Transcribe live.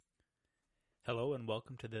Hello and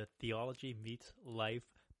welcome to the Theology Meets Life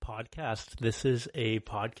podcast. This is a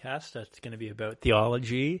podcast that's going to be about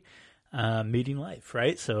theology meeting life,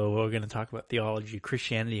 right? So we're going to talk about theology,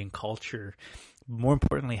 Christianity, and culture. More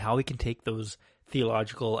importantly, how we can take those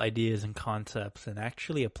theological ideas and concepts and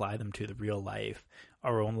actually apply them to the real life,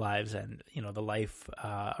 our own lives, and the life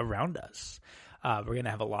around us. We're going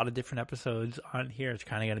to have a lot of different episodes on here. It's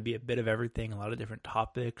kind of going to be a bit of everything, a lot of different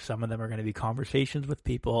topics. Some of them are going to be conversations with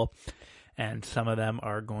people, and some of them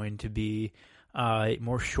are going to be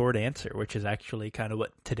more short answer, which is actually kind of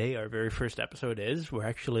what today our very first episode is. We're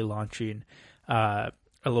actually launching a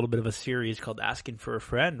little bit of a series called Asking for a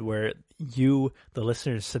Friend, where you, the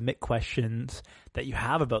listeners, submit questions that you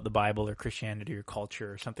have about the Bible or Christianity or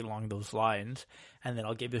culture or something along those lines, and then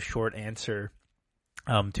I'll give you a short answer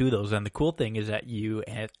to those. And the cool thing is that you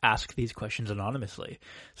ask these questions anonymously.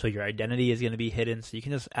 So your identity is going to be hidden, so you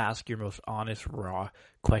can just ask your most honest, raw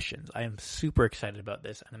questions. I am super excited about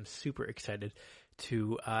this, and I'm super excited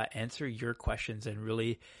to answer your questions and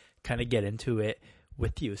really kind of get into it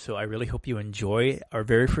with you. So I really hope you enjoy our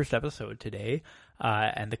very first episode today.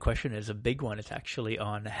 And the question is a big one. It's actually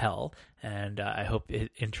on hell, and I hope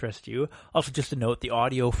it interests you. Also, just a note, the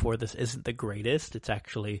audio for this isn't the greatest. It's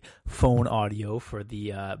actually phone audio for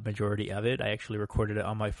the majority of it. I actually recorded it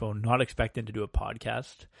on my phone, not expecting to do a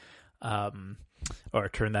podcast or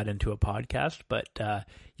turn that into a podcast, but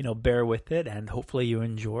bear with it, and hopefully you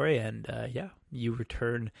enjoy, and you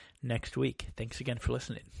return next week. Thanks again for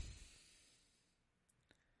listening.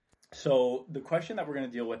 So the question that we're going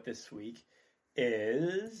to deal with this week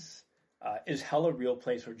is hell a real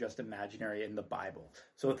place or just imaginary in the Bible?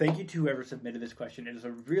 So thank you to whoever submitted this question. It is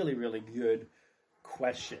a really, really good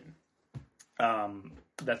question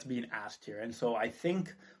that's being asked here. And so I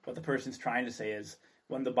think what the person's trying to say is,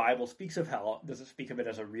 when the Bible speaks of hell, does it speak of it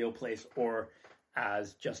as a real place or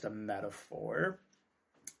as just a metaphor?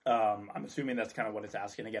 I'm assuming that's kind of what it's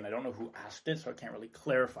asking. Again, I don't know who asked it, so I can't really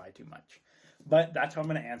clarify too much. But that's how I'm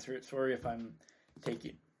going to answer it. Sorry if I'm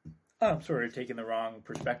taking the wrong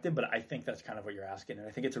perspective, but I think that's kind of what you're asking. And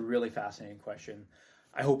I think it's a really fascinating question.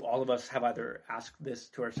 I hope all of us have either asked this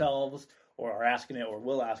to ourselves or are asking it or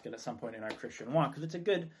will ask it at some point in our Christian walk, because it's a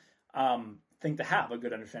good thing to have, a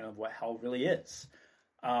good understanding of what hell really is.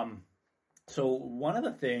 So one of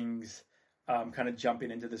the things, kind of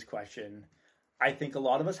jumping into this question, I think a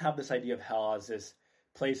lot of us have this idea of hell as this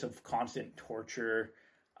place of constant torture,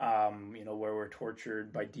 where we're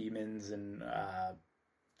tortured by demons and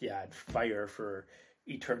fire for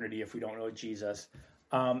eternity if we don't know Jesus.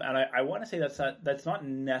 And I want to say that's not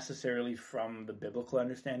necessarily from the biblical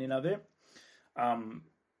understanding of it.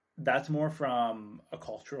 That's more from a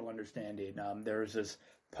cultural understanding. There's this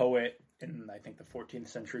poet in, I think, the 14th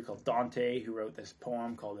century called Dante, who wrote this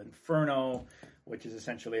poem called Inferno, which is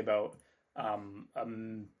essentially about a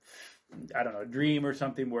dream or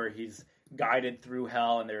something where he's guided through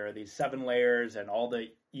hell, and there are these 7 layers, and all the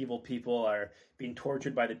evil people are being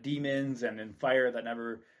tortured by the demons and in fire that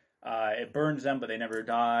never it burns them, but they never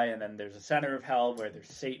die. And then there's a center of hell where there's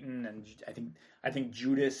Satan, and I think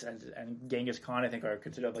Judas and Genghis Khan, I think, are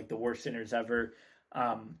considered like the worst sinners ever.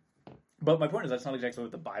 But my point is, that's not exactly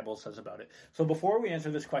what the Bible says about it. So before we answer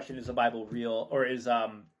this question, is the Bible real, or is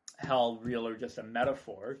hell real or just a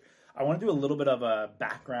metaphor, I want to do a little bit of a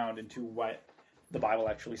background into what the Bible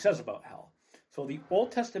actually says about hell. So the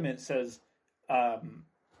Old Testament says,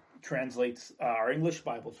 translates, our English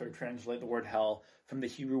Bibles translate the word hell from the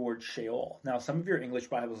Hebrew word Sheol. Now, some of your English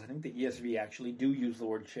Bibles, I think the ESV actually do use the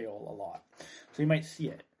word Sheol a lot. So you might see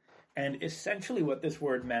it. And essentially what this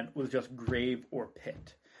word meant was just grave or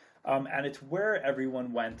pit. And it's where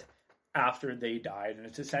everyone went after they died. And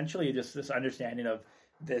it's essentially just this understanding of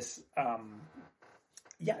this,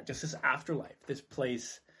 just this afterlife, this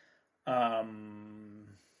place,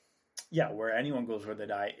 where anyone goes where they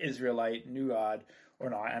die, Israelite, knew God or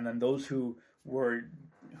not, and then those who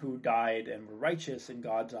died and were righteous in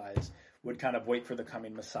God's eyes would kind of wait for the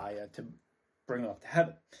coming Messiah to bring them up to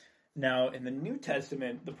heaven. Now, in the New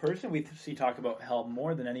Testament, the person we see talk about hell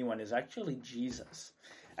more than anyone is actually Jesus.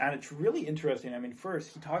 And it's really interesting. I mean,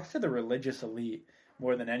 first, he talks to the religious elite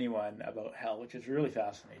more than anyone about hell, which is really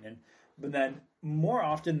fascinating. But then, more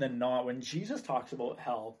often than not, when Jesus talks about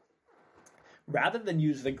hell, rather than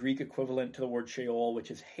use the Greek equivalent to the word Sheol, which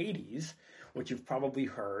is Hades, which you've probably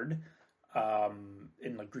heard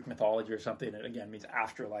in like Greek mythology or something, it again means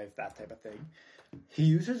afterlife, that type of thing, he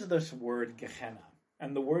uses this word Gehenna.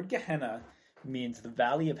 And the word Gehenna means the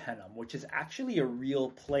Valley of Hinnom, which is actually a real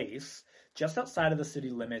place just outside of the city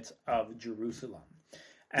limits of Jerusalem.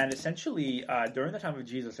 And essentially, during the time of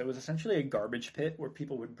Jesus, it was essentially a garbage pit where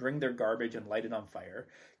people would bring their garbage and light it on fire.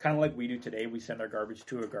 Kind of like we do today. We send our garbage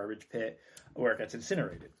to a garbage pit where it gets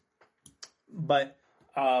incinerated. But,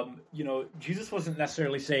 Jesus wasn't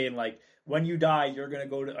necessarily saying, like, when you die, you're going to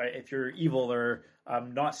go to, if you're evil or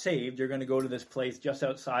not saved, you're going to go to this place just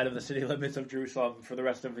outside of the city limits of Jerusalem for the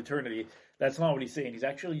rest of eternity. That's not what he's saying. He's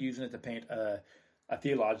actually using it to paint a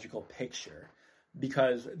theological picture,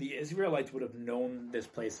 because the Israelites would have known this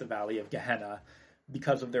place, the Valley of Gehenna,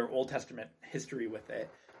 because of their Old Testament history with it.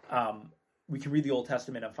 We can read the Old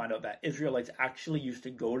Testament and find out that Israelites actually used to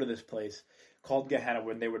go to this place called Gehenna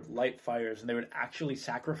when they would light fires, and they would actually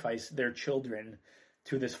sacrifice their children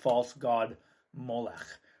to this false god Molech,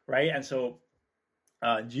 right? And so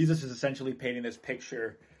Jesus is essentially painting this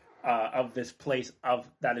picture of this place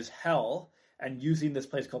that is hell, and using this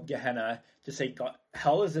place called Gehenna to say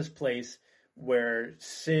hell is this place where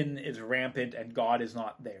sin is rampant and God is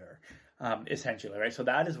not there, essentially, right? So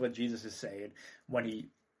that is what Jesus is saying when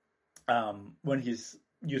he's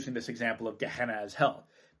using this example of Gehenna as hell.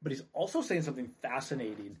 But he's also saying something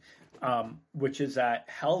fascinating, which is that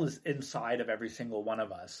hell is inside of every single one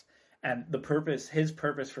of us. And his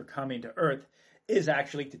purpose for coming to earth is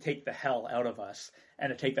actually to take the hell out of us and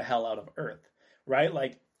to take the hell out of earth, right?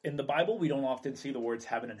 Like in the Bible, we don't often see the words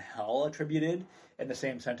heaven and hell attributed in the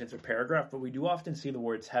same sentence or paragraph, but we do often see the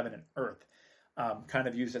words heaven and earth kind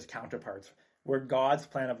of used as counterparts, where God's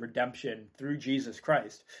plan of redemption through Jesus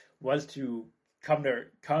Christ was to come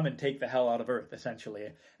and take the hell out of earth, essentially,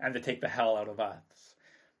 and to take the hell out of us.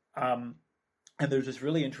 And there's this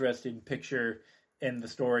really interesting picture in the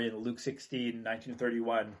story in Luke 16,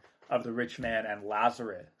 1931, of the rich man and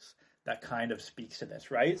Lazarus that kind of speaks to this,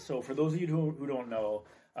 right? So for those of you who don't know,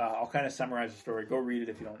 I'll kind of summarize the story. Go read it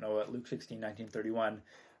if you don't know it. Luke 16, 1931.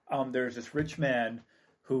 There's this rich man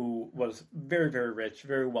who was very, very rich,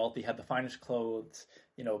 very wealthy, had the finest clothes,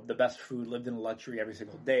 the best food, lived in luxury every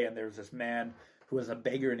single day. And there's this man who was a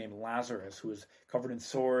beggar named Lazarus, who was covered in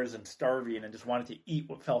sores and starving and just wanted to eat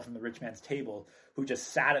what fell from the rich man's table, who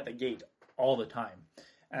just sat at the gate all the time.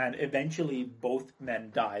 And eventually both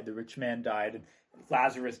men died. The rich man died and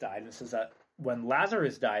Lazarus died. And it says that when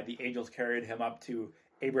Lazarus died, the angels carried him up to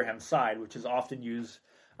Abraham's side, which is often used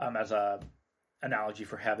as a analogy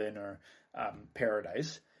for heaven or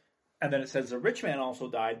paradise. And then it says the rich man also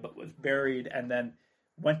died, but was buried and then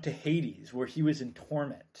went to Hades, where he was in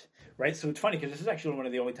torment, right? So it's funny because this is actually one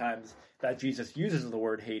of the only times that Jesus uses the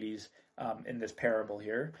word Hades in this parable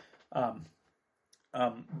here.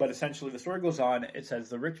 But essentially the story goes on. It says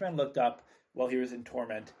the rich man looked up while he was in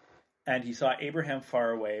torment, and he saw Abraham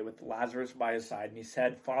far away with Lazarus by his side. And he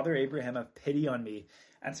said, Father Abraham, have pity on me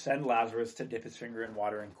and send Lazarus to dip his finger in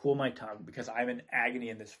water and cool my tongue, because I'm in agony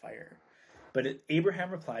in this fire. But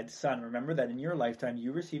Abraham replied, Son, remember that in your lifetime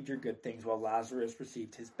you received your good things while Lazarus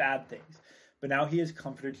received his bad things. But now he is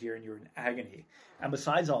comforted here and you're in agony. And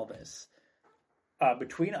besides all this,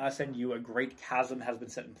 between us and you a great chasm has been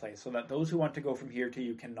set in place, so that those who want to go from here to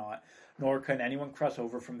you cannot, nor can anyone cross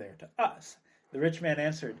over from there to us. The rich man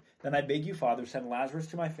answered, Then I beg you, Father, send Lazarus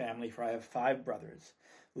to my family, for I have 5 brothers.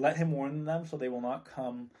 Let him warn them so they will not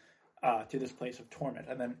come to this place of torment.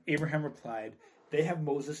 And then Abraham replied, They have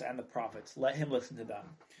Moses and the prophets. Let him listen to them.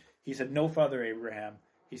 He said, No, Father Abraham.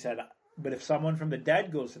 He said, But if someone from the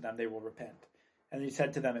dead goes to them, they will repent. And he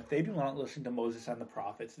said to them, If they do not listen to Moses and the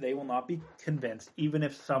prophets, they will not be convinced, even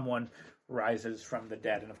if someone rises from the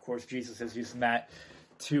dead. And of course, Jesus is using that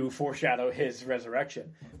to foreshadow his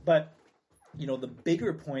resurrection. But, the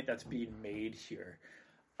bigger point that's being made here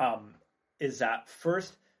is that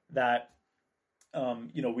first that,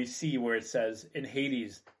 we see where it says in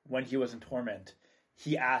Hades, when he was in torment,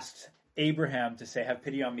 he asked Abraham to say, have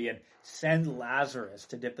pity on me and send Lazarus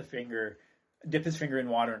to dip his finger in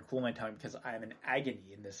water and cool my tongue, because I am in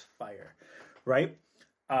agony in this fire, right?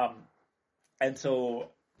 And so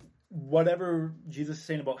whatever Jesus is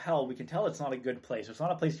saying about hell, we can tell it's not a good place. It's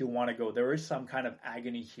not a place you want to go. There is some kind of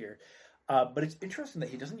agony here. But it's interesting that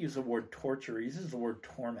he doesn't use the word torture. He uses the word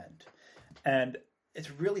torment. And it's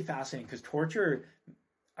really fascinating because torture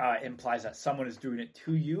implies that someone is doing it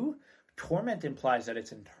to you. Torment implies that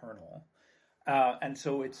it's internal. And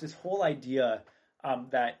so it's this whole idea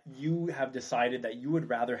that you have decided that you would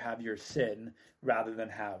rather have your sin rather than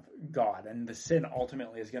have God. And the sin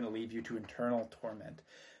ultimately is going to lead you to internal torment.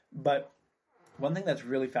 But one thing that's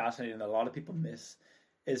really fascinating that a lot of people miss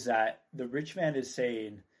is that the rich man is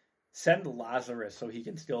saying, send Lazarus so he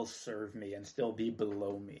can still serve me and still be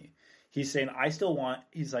below me. He's saying,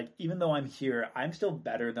 he's like, even though I'm here, I'm still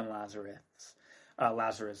better than Lazarus,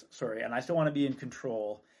 and I still want to be in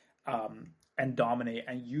control. and dominate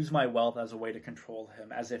and use my wealth as a way to control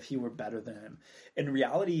him, as if he were better than him. In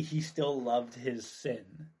reality, he still loved his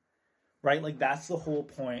sin, right? Like, that's the whole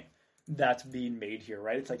point that's being made here,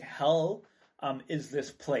 right? It's like hell is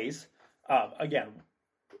this place, again,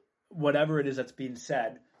 whatever it is that's being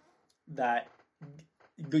said, that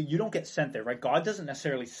you don't get sent there, right? God doesn't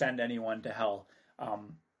necessarily send anyone to hell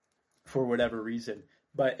for whatever reason,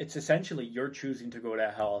 but it's essentially you're choosing to go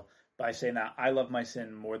to hell by saying that I love my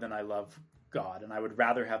sin more than I love God, and I would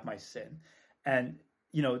rather have my sin. And,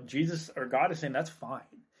 Jesus or God is saying that's fine.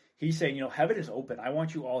 He's saying, heaven is open. I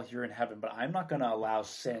want you all here in heaven, but I'm not going to allow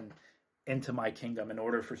sin into my kingdom in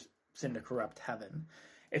order for sin to corrupt heaven.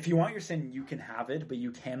 If you want your sin, you can have it, but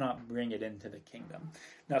you cannot bring it into the kingdom.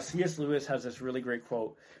 Now, C.S. Lewis has this really great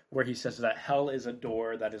quote where he says that hell is a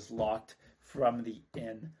door that is locked from the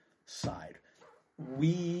inside.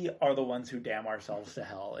 We are the ones who damn ourselves to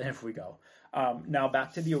hell if we go. Now,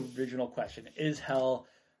 back to the original question. Is hell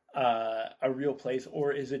a real place,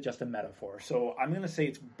 or is it just a metaphor? So I'm going to say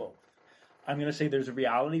it's both. I'm going to say there's a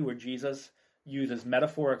reality where Jesus uses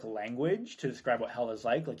metaphoric language to describe what hell is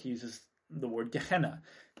like he uses the word Gehenna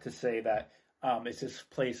to say that it's this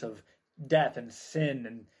place of death and sin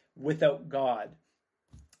and without God.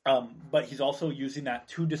 But he's also using that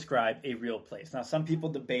to describe a real place. Now, some people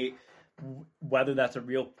debate whether that's a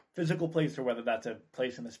real physical place or whether that's a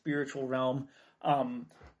place in the spiritual realm.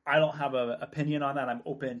 I don't have an opinion on that. I'm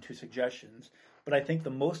open to suggestions. But I think the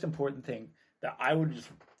most important thing that I would just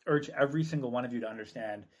urge every single one of you to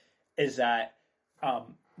understand is that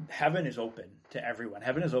heaven is open to everyone.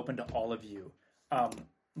 Heaven is open to all of you,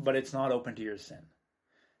 but it's not open to your sin.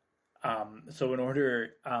 So in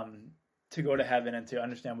order to go to heaven and to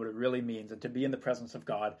understand what it really means and to be in the presence of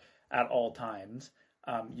God at all times,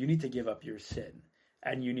 you need to give up your sin,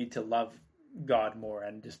 and you need to love God more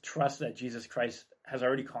and just trust that Jesus Christ has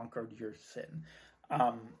already conquered your sin.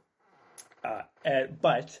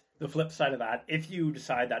 But the flip side of that, if you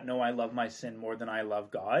decide that, no, I love my sin more than I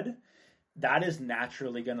love God, that is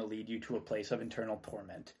naturally going to lead you to a place of internal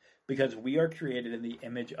torment, because we are created in the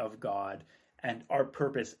image of God, and our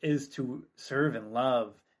purpose is to serve and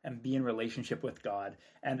love and be in relationship with God.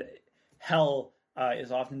 And hell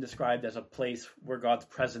is often described as a place where God's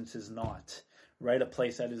presence is not, right? A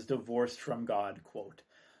place that is divorced from God, quote.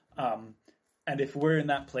 And if we're in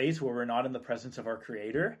that place where we're not in the presence of our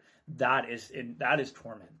Creator, that is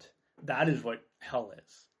torment. That is what hell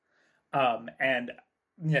is. And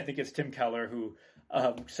I think it's Tim Keller who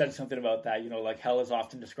said something about that. Like hell is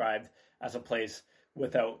often described as a place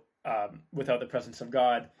without the presence of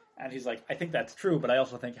God. And he's like, I think that's true, but I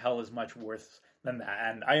also think hell is much worse than that.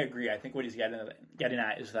 And I agree. I think what he's getting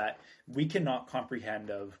at is that we cannot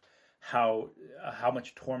comprehend of how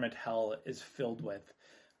much torment hell is filled with,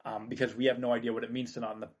 because we have no idea what it means to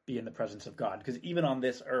not be in the presence of God. Because even on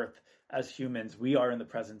this earth, as humans, we are in the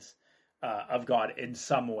presence of God in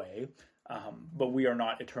some way, but we are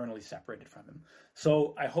not eternally separated from him.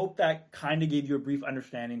 So I hope that kind of gave you a brief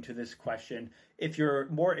understanding to this question. If you're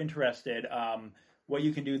more interested, what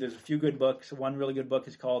you can do, there's a few good books. One really good book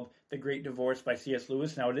is called The Great Divorce by C.S.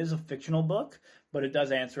 Lewis. Now, it is a fictional book, but it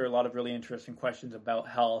does answer a lot of really interesting questions about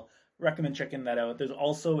hell. Recommend checking that out. There's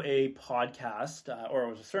also a podcast, or it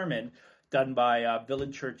was a sermon, done by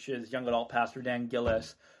Village Church's young adult pastor, Dan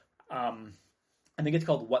Gillis. I think it's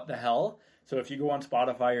called What the Hell? So if you go on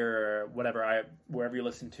Spotify or whatever, wherever you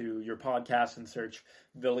listen to your podcast, and search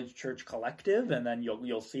Village Church Collective, and then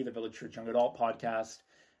you'll see the Village Church Young Adult podcast,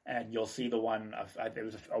 and you'll see the one, it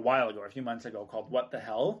was a while ago, a few months ago, called What the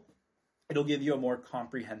Hell? It'll give you a more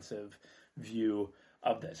comprehensive view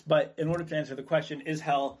of this. But in order to answer the question, is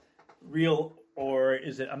hell real or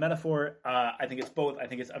is it a metaphor? I think it's both. I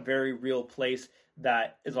think it's a very real place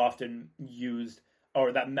that is often used,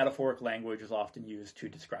 or that metaphoric language is often used to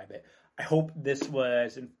describe it. I hope this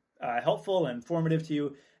was helpful and informative to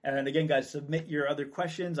you. And then again, guys, submit your other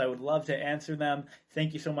questions. I would love to answer them.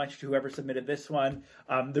 Thank you so much to whoever submitted this one.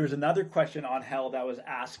 There's another question on hell that was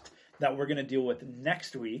asked that we're going to deal with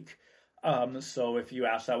next week. So if you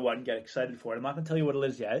ask that one, get excited for it. I'm not going to tell you what it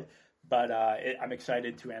is yet, but I'm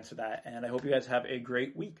excited to answer that. And I hope you guys have a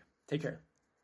great week. Take care.